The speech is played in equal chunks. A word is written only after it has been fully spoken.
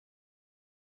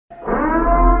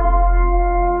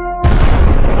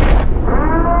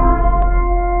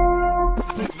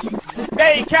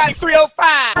Dade County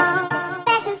 305.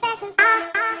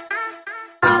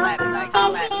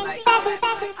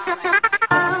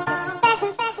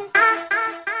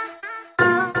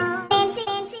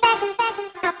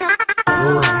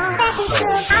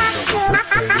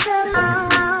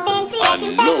 I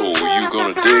know you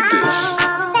gonna dig this.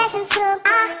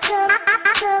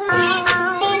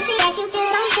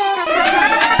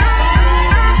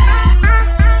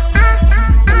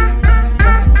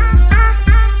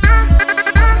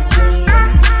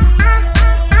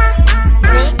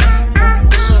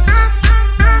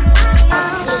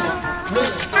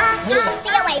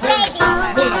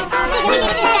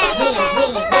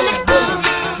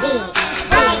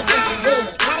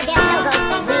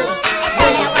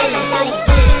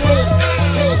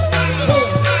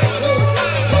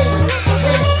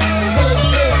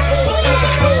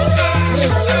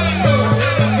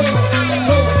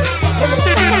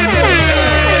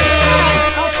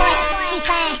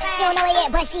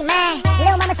 But she mine.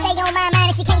 Little mama stay on my mind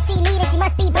and she can't see me, then she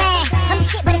must be blind. I'm the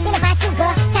shit, but it's been about you,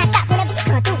 girl. Time stops whenever you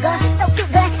come through, girl. So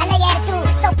cute, girl. I lay attitude,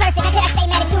 so perfect. How could I stay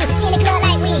mad at you? She in the club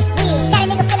like we got a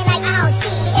nigga feeling like oh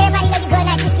shit. Everybody love you, girl,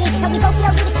 not just me. But we both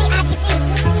know you the shit, obviously.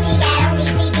 She got on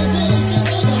these CBG, she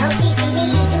weakin', hope she see me.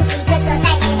 Juicy, good, so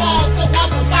tight and bag, fit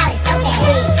matching, shout it, so that.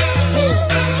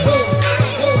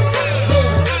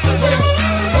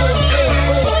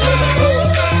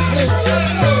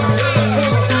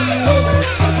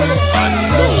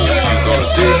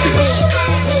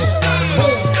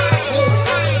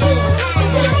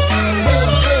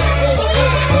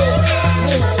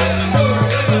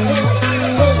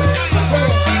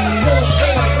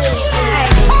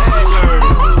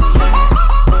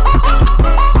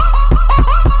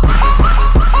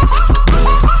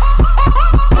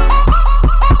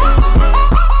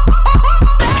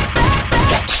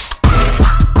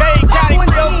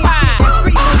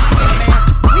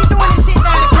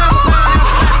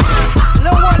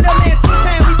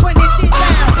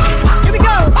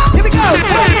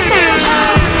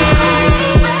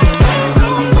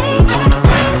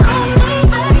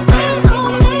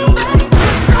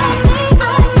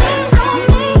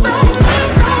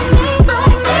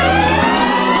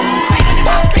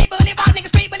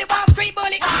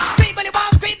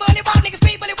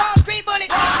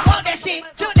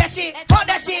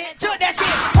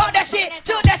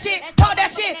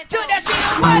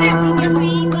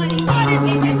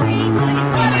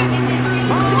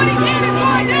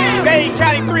 Dade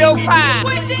County 305.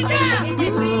 Put shit down.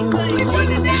 Put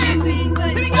it down. Here we go,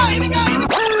 here we go, here we go.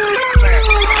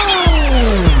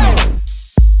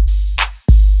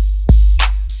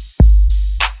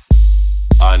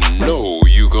 I know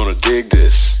you gonna dig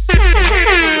this.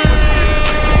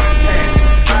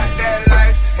 That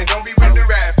life, and don't be with the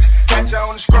rap. Catch you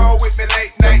on the scroll with me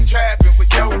late night trapping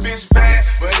with your bitch bad,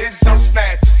 but it's so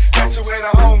snatch. Catch you with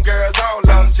the homegirls, all of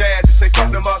them jazz. And say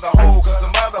fuck them other hoes, cause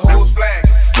them other hoes flag.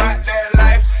 Got that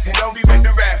life, and don't be with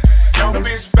the rap. Your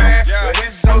bitch bad, but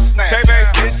it's so snatch.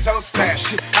 It's so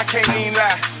snatch. I can't even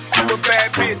lie. You a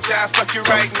bad bitch, I'll fuck you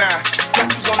right now.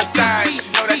 Catch you on the thighs,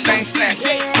 you know that thing snatch.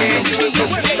 Yeah, you a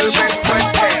pussy, you better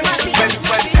West Ham. Better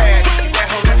West Ham. That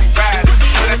hoe let me ride.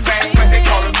 Know that thing, what they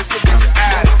call it, Mr. Bitch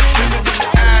Eyes. Mr. Bitch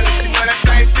Eyes, you know that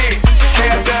thing thick.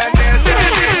 Nail done, nail done,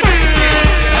 nail done.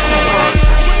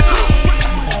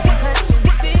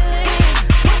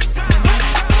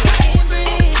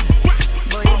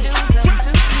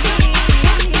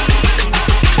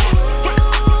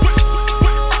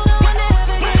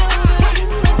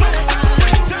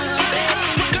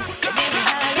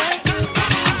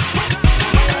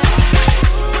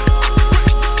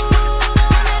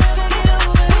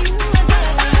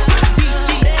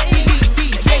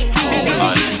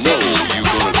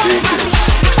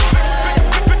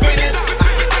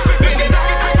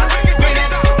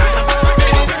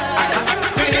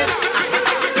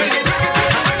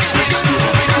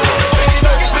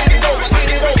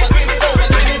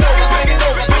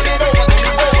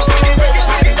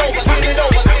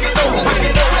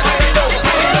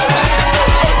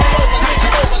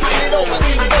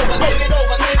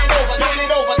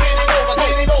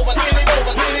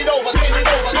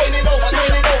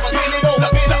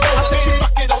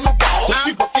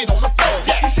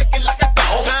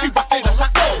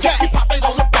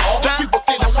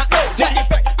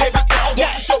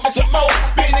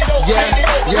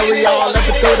 Yeah, we all up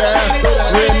and through there.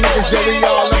 Real niggas, yeah, we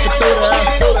all up and through there.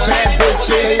 Bad bitches,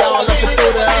 they all up and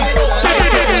through there.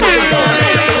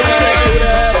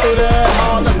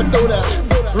 All up and through there.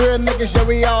 Real niggas, yeah,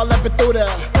 we all up and through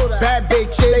there. Bad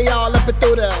bitches, they all up and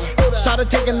through there. Shot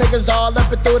taking niggas all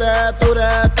up and through there,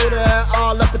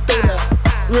 all up and through there.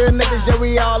 Real niggas, yeah,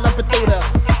 we all up and through there.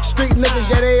 Street niggas,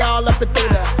 yeah, they all up and through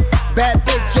there. Bad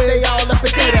bitch, yeah, they all up and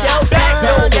through there. Yo, back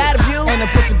door got a view. And the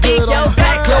pussy good on Yo,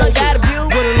 back door got a view.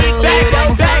 With a little hood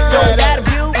on Back door got a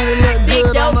view. And it look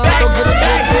good on her. Go get a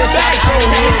big bitch out of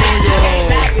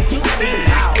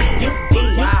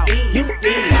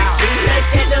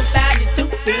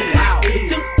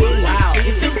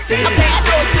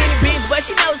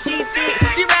She know she thick.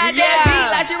 She ride that dick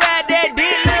like she ride that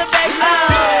dick, little baby.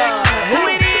 Who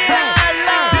it is?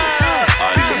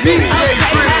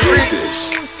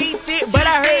 She thick, but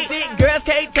I heard thick girls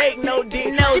can't take no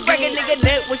dick. She break a nigga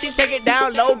neck when she take it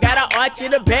down low. Got her arch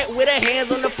in the back with her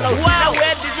hands on the floor. Now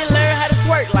where did you learn how to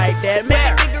twerk like that? Make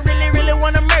a nigga really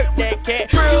wanna murk that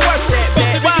cat. She work that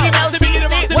back. Wow. She know she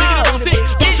thick. Wow.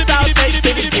 It's all fake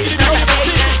shit.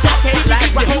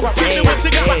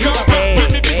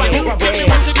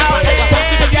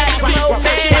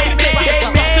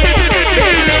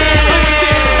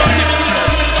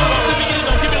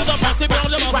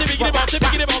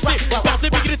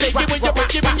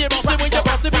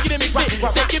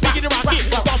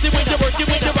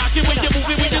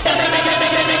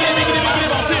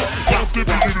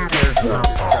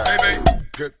 Okay, like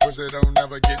good pussy don't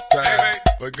never get tired,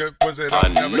 but good pussy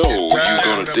don't never get tired. I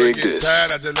know you gonna dig this.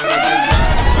 I just let her get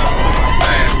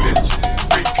bad bitches,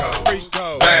 freak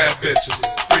code, bad bitches,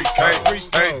 freak code,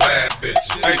 hey, bad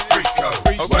bitches, hey, freak code.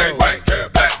 Okay, white girl,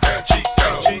 black girl, cheat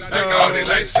code, knock all they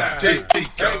lights out, cheat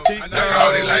code, knock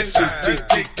all they lights out, cheat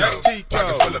code.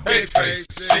 Pocket full of big face,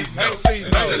 see no, I'm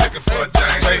just looking for a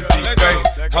giant,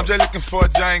 I'm just looking for a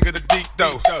giant of the deep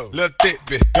though, little thick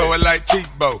bitch, going like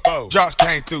Tebow. Drops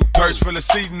came through, purse full of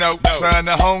C notes. Son,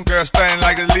 the homegirl staying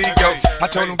like a Lego. I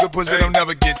told him good pussy don't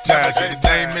never get tired. Said the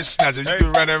name is Snatcher, you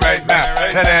can run it right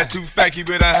now. That ass too fat, keep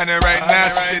it 100 right now.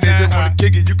 She said if you wanna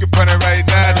kick it, you can put it right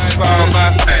now. This for all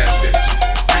my bad bitches,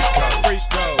 freak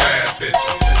code, bad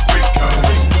bitches, freak code,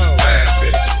 bad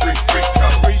bitches, freak code.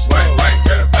 White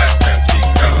girl, black girl, cheat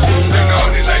code. Knock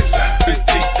all they lights out, cheat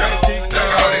code.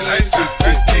 Knock all they lights out,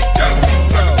 cheat code.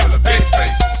 Pocket full of big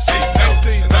face, see no, I'm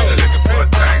just looking for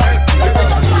a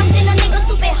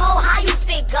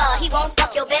he won't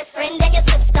fuck your best friend and your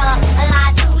sister. A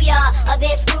lie to ya, or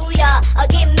they screw ya, or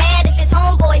get mad if his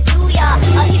homeboys do ya.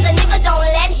 He's a nigga, don't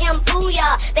let him fool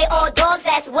ya. They all dogs,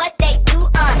 that's what they do.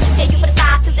 Tell you put a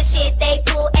stop to the shit they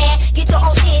do and get your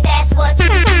own shit, that's what you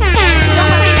do. Don't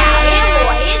worry about him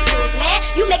or his rules, man.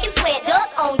 You make him sweat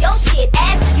dust on your shit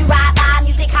as you ride by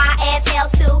music high as hell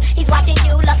too. He's watching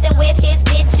you, lusting with his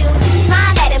bitch you.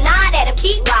 Smile at him, nod at him,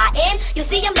 keep riding. You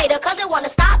see him later cause they wanna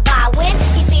stop by when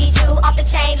he sees you off the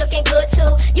chain looking good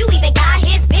too. You even got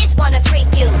his bitch wanna freak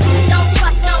you. Don't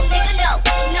trust no nigga, no,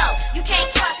 no. You can't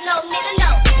trust no nigga, no,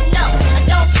 no.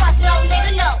 Don't trust no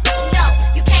nigga, no, no.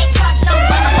 You can't trust no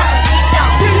motherfucker, no.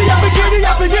 Don't trust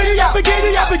no nigga, no.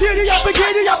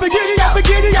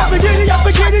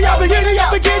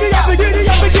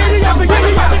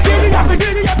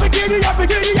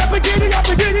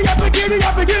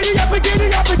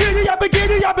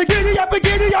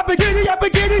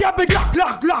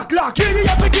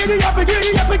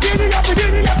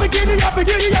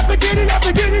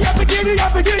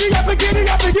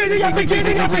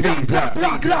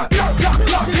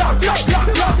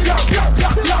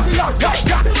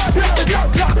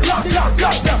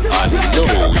 I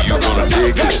know you gonna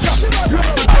dig this.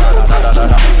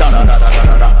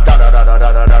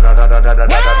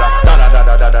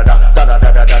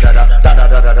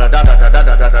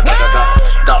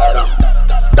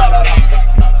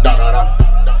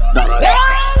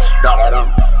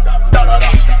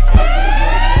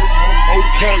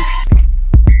 Okay.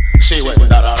 She went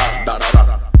da da da da da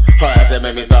da. Her ass it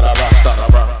made me stutter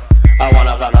bra. I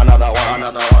wanna find another one,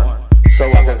 so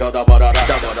I can go da da da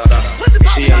da da da.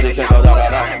 She only can go da da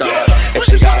da da. If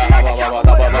she got a ba ba ba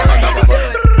ba ba ba ba,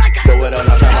 do it on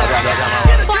the camera.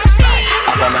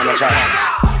 I come on the track.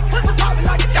 What's it poppin'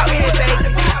 like a chow head,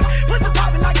 baby? What's it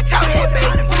poppin' like a chow head,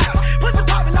 baby? What's it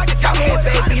poppin' like a chow head,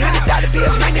 baby? $100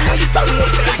 bills, man, you know you so head,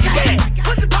 baby. Yeah.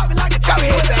 What's it poppin' like a chow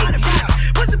head, baby?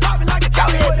 What's it poppin' like a chow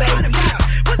head, baby?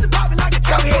 What's it poppin' like a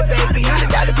chow head, baby?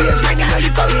 $100 bills, man, you know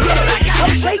you so head.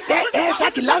 Come shake that ass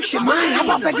like you lost your mind. Hop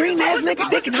off that green ass nigga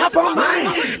dick and hop on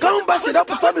mine. Go and bust it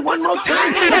open for me one more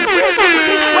time. Let the real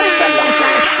pussy, what is that gon'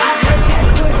 shine? I heard that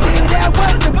pussy, that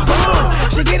was the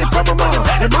bomb. She get it from her mom,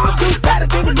 and mom too fatter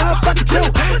than the motherfucker too.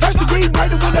 First degree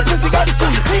murder when that pussy go to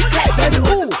sleep. Click clack, baby,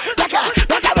 ooh, black out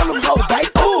on them hoes,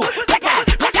 baby, ooh, black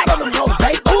out on them hoes,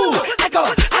 baby, ooh, I go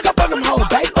on them hoes,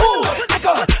 baby, ooh, I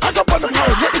go on them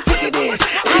hoes. What the ticket is?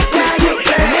 I got it,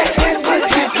 that ass was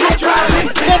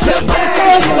hydraulic.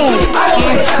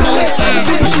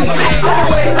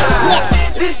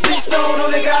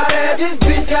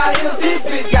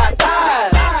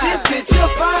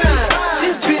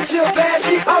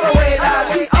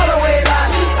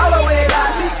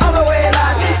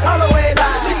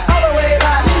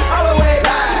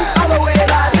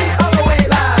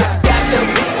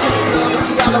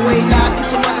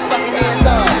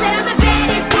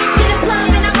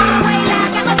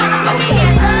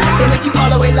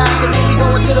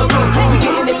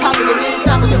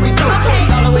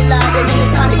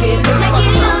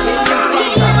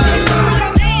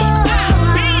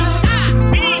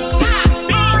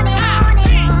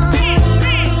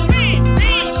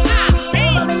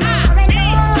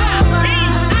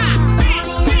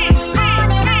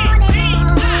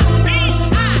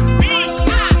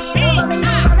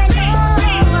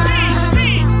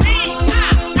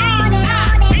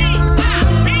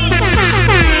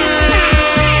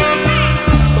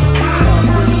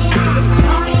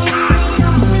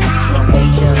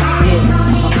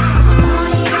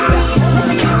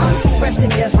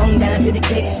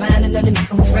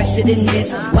 than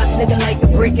this. Watch looking like a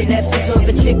brick in that fist. So if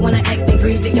a chick wanna act and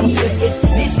greasy, don't switch this.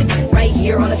 This shit right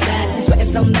here on the side. She's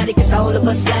sweating somebody, cause all of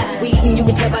us fly. We eating, you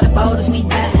can tell by the borders we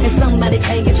buy. And somebody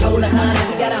take control of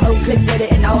her. She got a whole clip with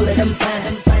it and all of them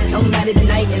fine. Somebody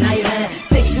tonight and I line.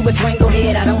 Fix you a drink, go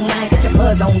ahead, I don't mind. Get your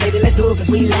buzz on, baby, let's do it cause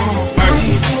we live.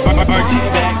 RG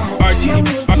back, RG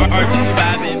vibing, RG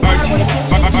back,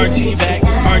 RG vibing, RG back,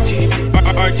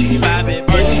 RG vibing,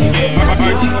 RG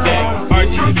back,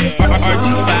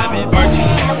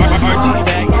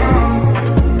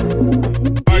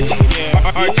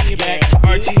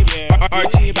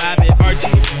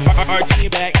 RG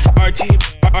back,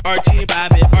 RG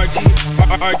vibing, RG back,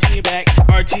 RG vibing, RG back,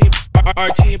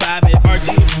 RG vibing,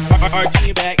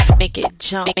 RG back. Make it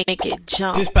jump, make it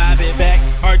jump. Just vibe it back,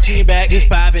 RG back, just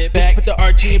vibe it back. Put the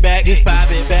RG back, just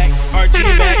vibe it back.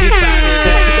 RG back, just vibe it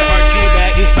back. Put the RG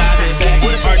back, just vibe it back.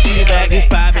 RG back, just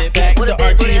vibe it back. Put the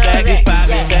RG back, just vibe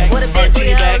it back. RG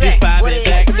back, just vibe it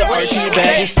back. Put the RG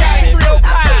back, just vibe it back.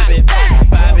 Vibe it,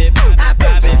 vibe it,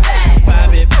 vibe it,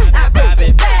 vibe it, vibe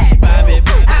it, vibe it.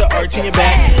 Put the RG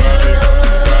back.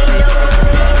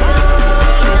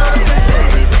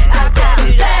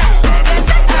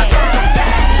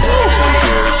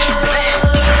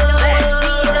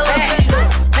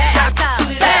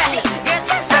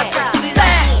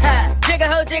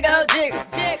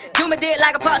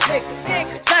 Like a pop sticker.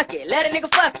 Suck it, let a nigga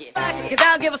fuck it. Cause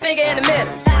I don't give a finger in the middle.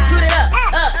 Toot it up,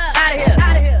 out of here.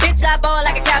 Bitch, I ball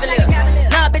like a cavalier.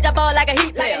 Nah, bitch, I ball like a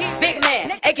heat player. Big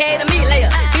man, aka the meat layer.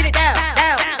 Beat it down,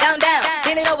 down, down, down.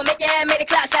 Bend it over, make your ass make the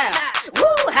clock sound. Woo,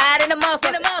 hide in the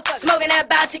motherfucker. Smoking that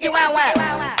bow chicken wine wine.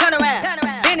 Turn around,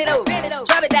 bend it over,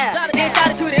 drop it down. Then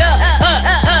shout it, toot it up.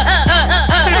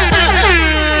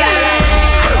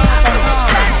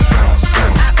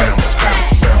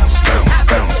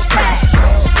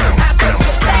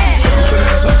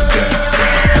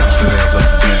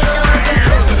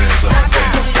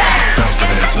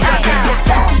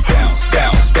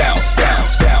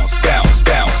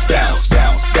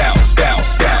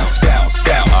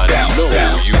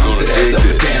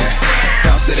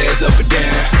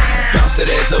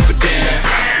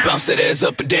 Bounce that ass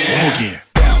up and down. One more again.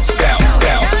 Bounce, bounce,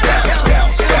 bounce, bounce,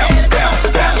 bounce, bounce, bounce,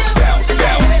 bounce, bounce, bounce,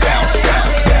 bounce,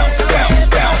 bounce, bounce, bounce,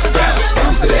 bounce, bounce.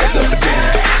 Bounce that ass up and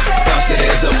down. Bounce that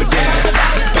ass up and down.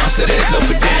 Bounce that ass up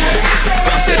and down.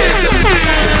 Bounce that ass up and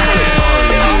down.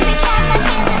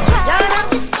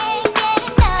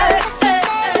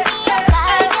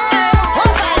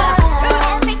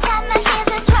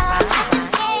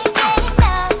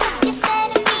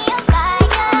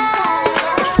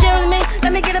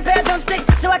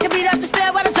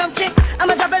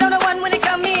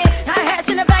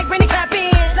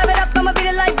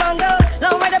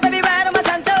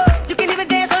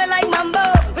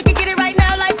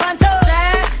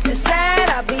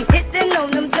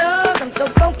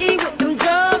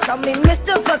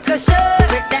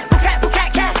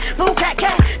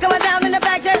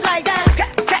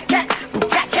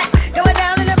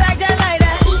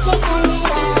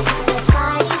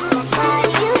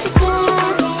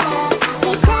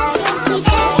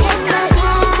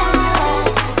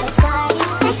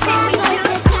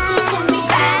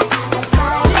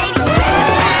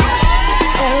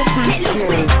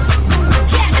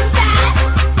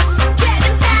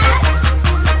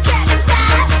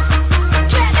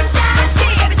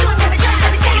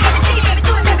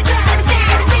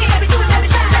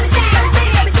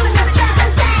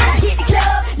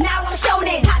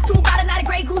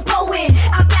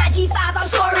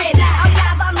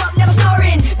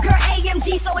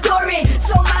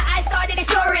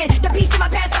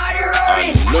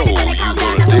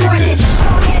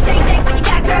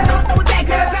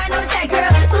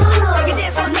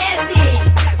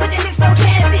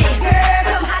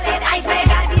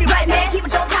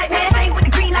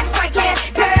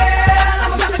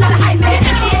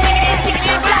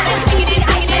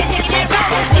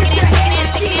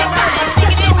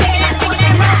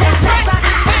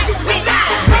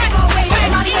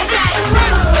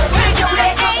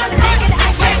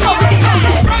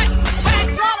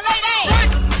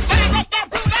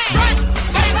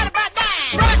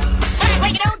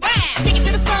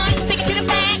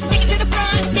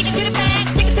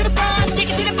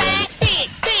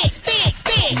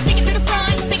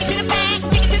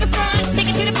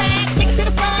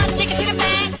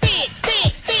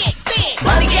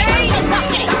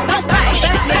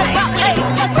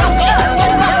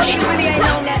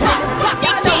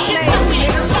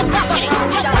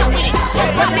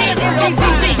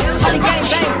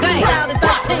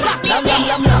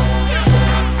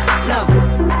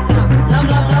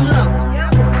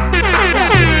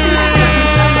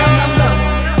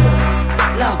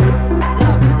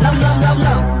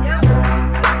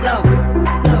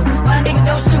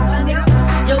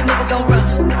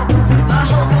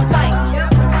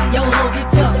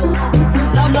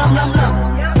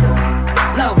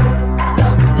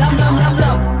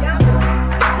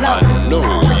 know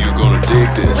you're gonna dig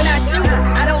this. When I shoot,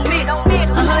 I don't miss.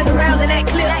 100 rounds in that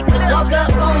clip. Walk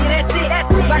up on you, that's it.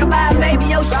 Rockabye,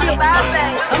 baby, yo shit.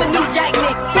 I'm a new jack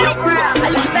nigga.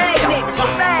 I used to bag nigga.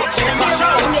 I still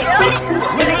roll nigga.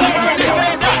 When I cash that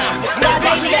nigga. All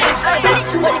day nigga ain't fake.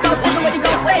 Where you gon' stick and where you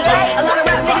gon' stay. A lot of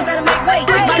rap niggas better make way.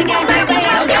 Money gang, bang, bang.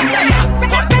 Watch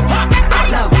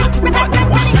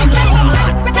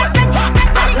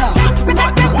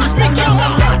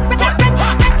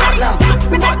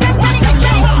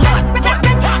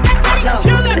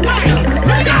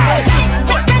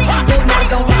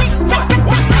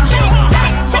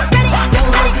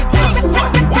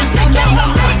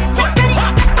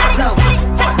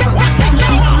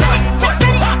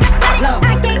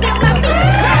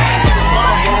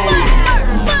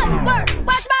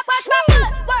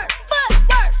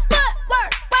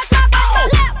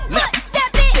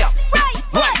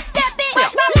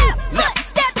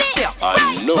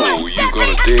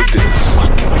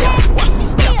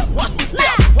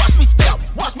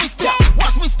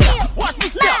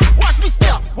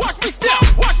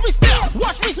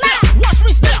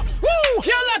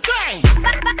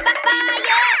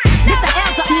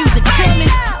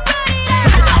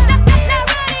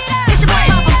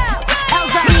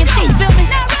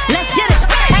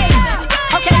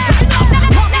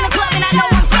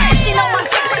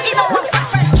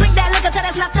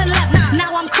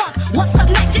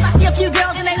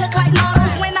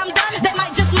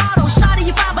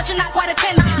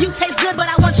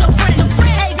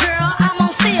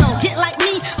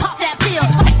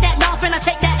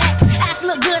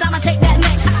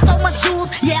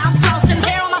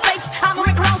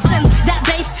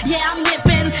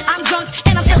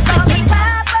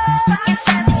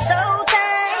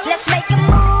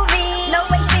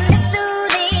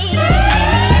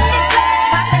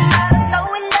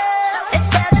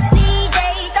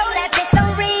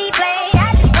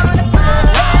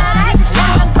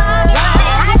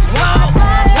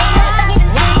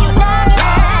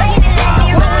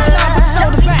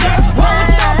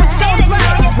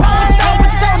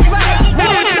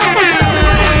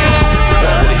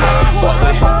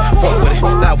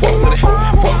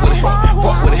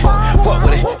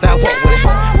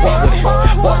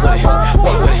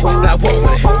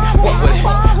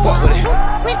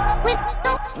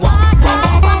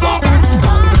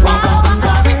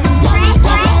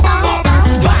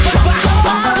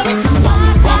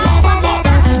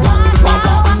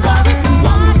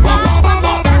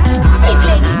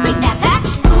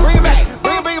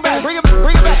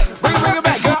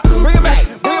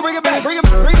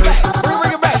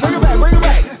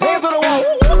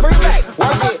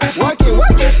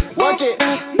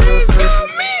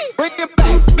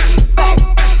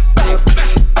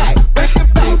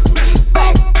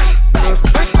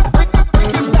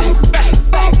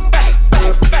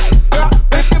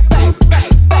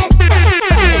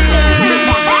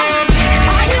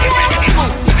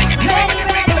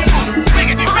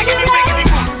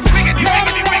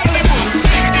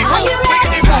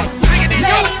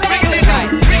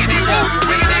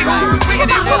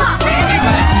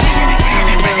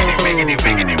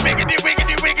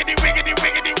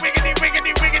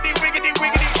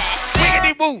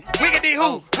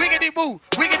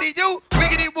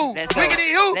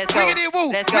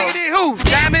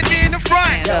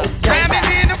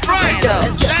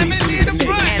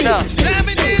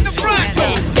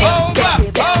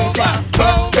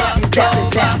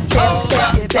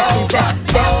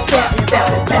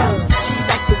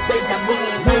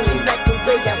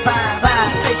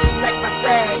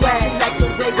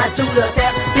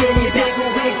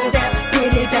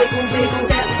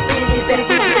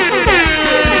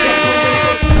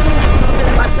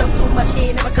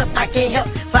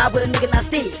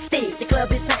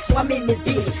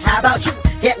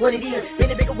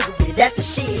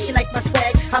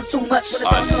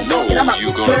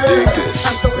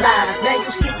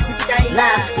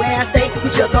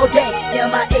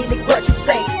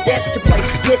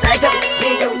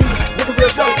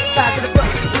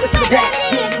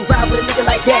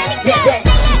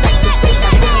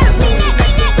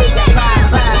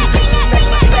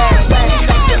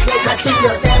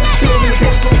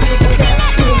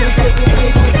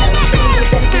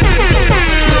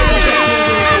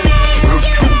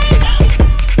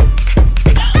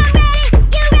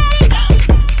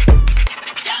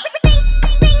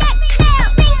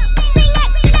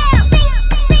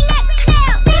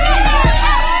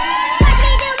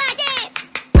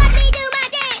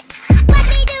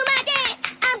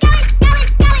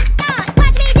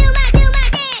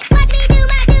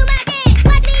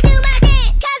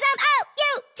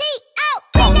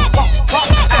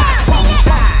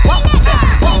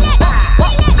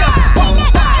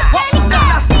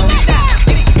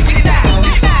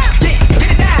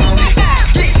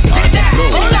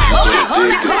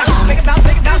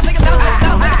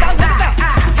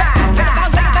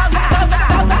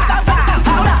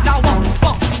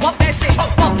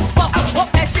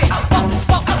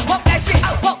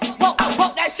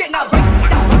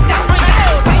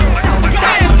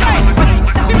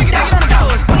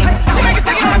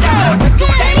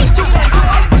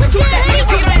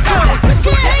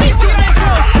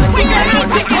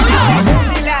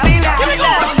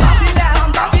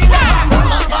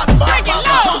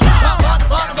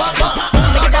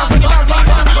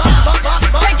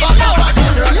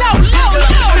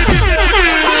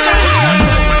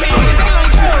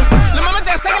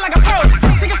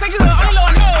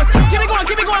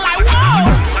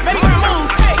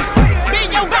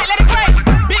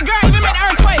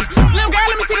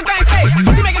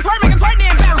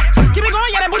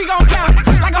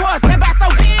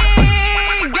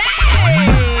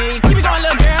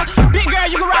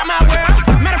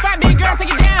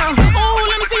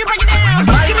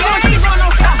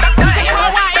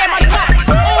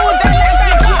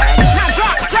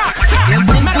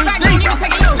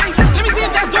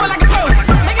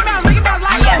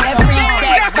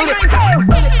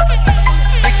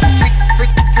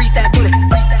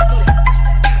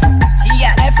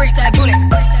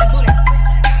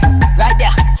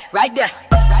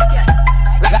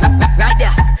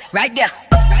right there.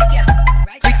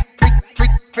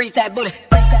 Freeze that booty. She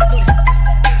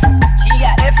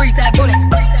got that freeze that booty.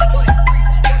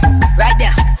 Right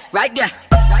there, right there,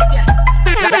 right there,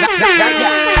 right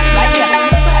there, right there.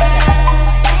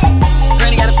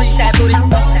 Granny got a freeze that booty.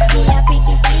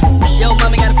 Yo,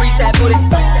 mommy got a freeze that booty.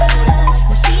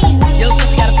 Yo,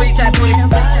 sister got a freeze that booty.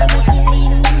 Auntie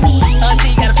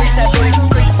got a freeze that booty.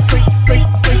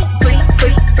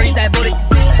 Freeze that booty.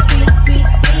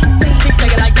 She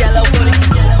shake it like yellow booty.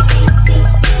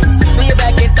 Bring it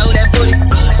back and throw that booty.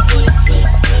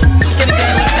 Give me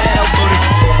that little fat old booty.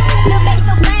 Little baby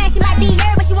so fine, she might be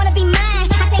yours, but she wanna be mine.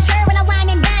 I take her when I wine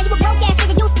and dine. You a broke ass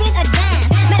nigga, you spend a dime.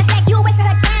 Matter of fact, you a waste of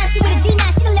her time. She with a G9,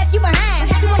 she done left you behind.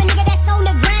 She want a nigga that's on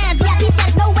the grind. VIP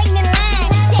status, no waiting in line.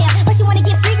 Yeah, but she wanna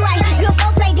get freak right. Good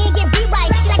folk play, then get beat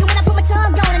right. She like it when I put my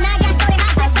tongue on, and I got shorty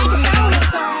hot just like a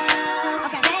stone.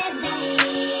 Okay, bad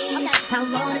bitch. I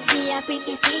wanna see how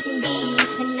freaky she can be,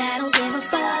 and I don't give a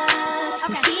fuck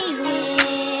who she's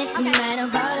with. You might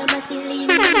have brought her, but she's leaving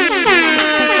me.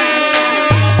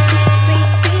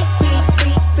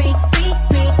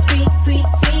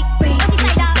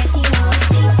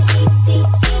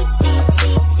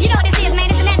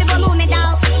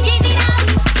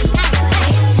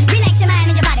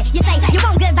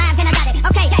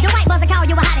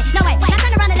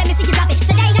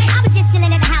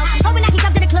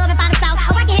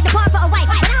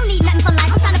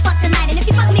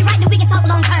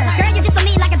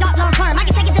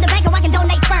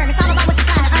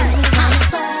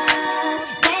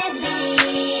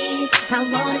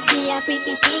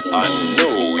 I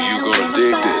know you gonna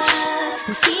dig this.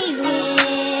 She's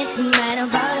with, might have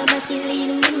brought her, but she's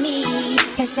leaving with me.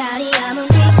 'Cause shawty, I'm a